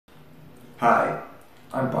Hi,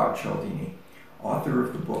 I'm Bob Cialdini, author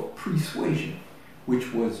of the book PRE-Suasion,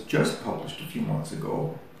 which was just published a few months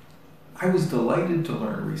ago. I was delighted to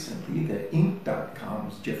learn recently that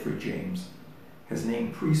Inc.com's Geoffrey has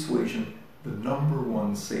named PRE-Suasion the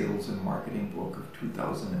 #1 sales and marketing book of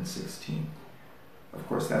 2016. Of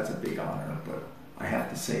course, that's a big honor, but I have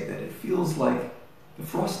to say that it feels like the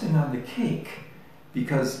frosting on the cake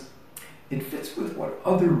because it fits with what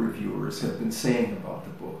other reviewers have been saying about the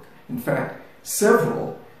book. In fact,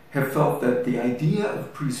 several have felt that the idea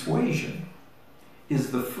of PRE-Suasion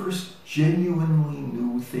is the first genuinely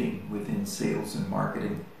new thing within sales and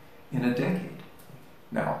marketing in a decade.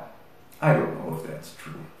 Now, I don't know if that's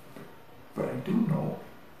true, but I do know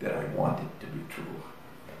that I want it to be true.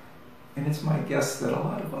 And it's my guess that a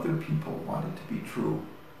lot of other people want it to be true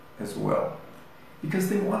as well, because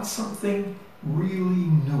they want something really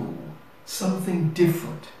new, something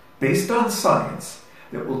different, based on science,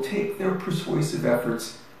 that will take their persuasive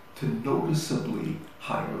efforts to noticeably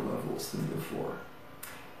higher levels than before.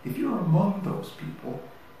 If you're among those people,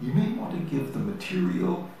 you may want to give the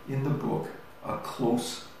material in the book a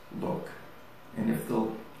close look. And if the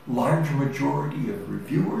large majority of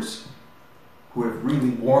reviewers who have really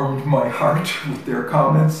warmed my heart with their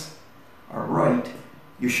comments are right,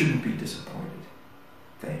 you shouldn't be disappointed.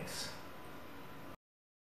 Thanks.